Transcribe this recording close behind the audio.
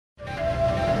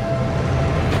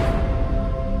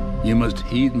You must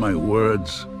heed my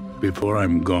words before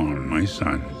I'm gone, my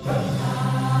son.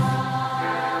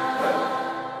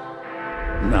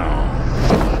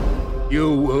 Now,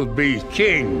 you will be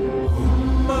king.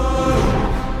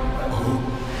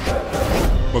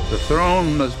 But the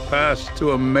throne must pass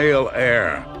to a male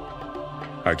heir.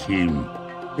 Hakim,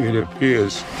 it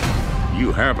appears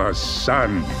you have a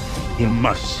son. He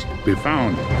must be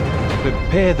found.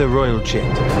 Prepare the royal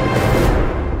jet.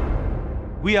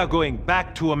 We are going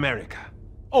back to America.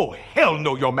 Oh, hell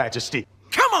no, Your Majesty.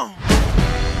 Come on!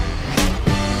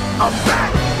 I'm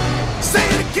back! Say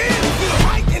it again! Feel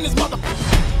right in this mother...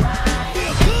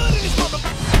 Feel good in this mother...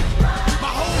 My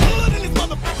whole hood in this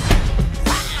mother...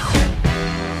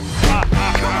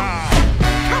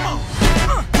 Come on!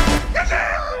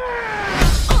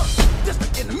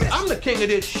 I'm the king of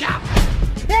this shop.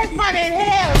 That's funny as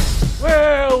hell!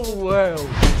 Well, well.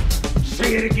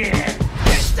 Say it again.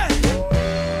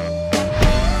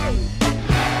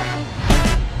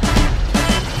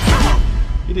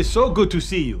 It is so good to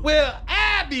see you. Well,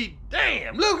 I be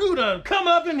damn. Look who done come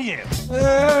up in here.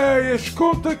 Hey, it's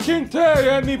Kunta Kinte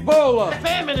and Ebola.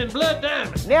 Famine and Blood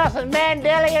Diamond. Nelson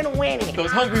Mandela and Winnie.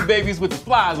 Those hungry babies with the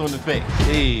flies on the face.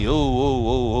 Hey,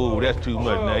 oh, that's too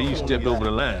much now. You stepped over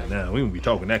the line. Now, we won't be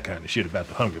talking that kind of shit about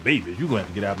the hungry babies. You're going to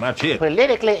have to get out of my chair.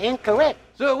 Politically incorrect.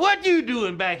 So what you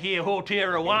doing back here, Hotel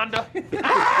Rwanda?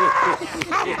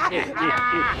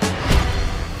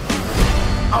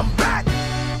 I'm back!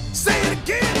 Say it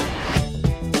again!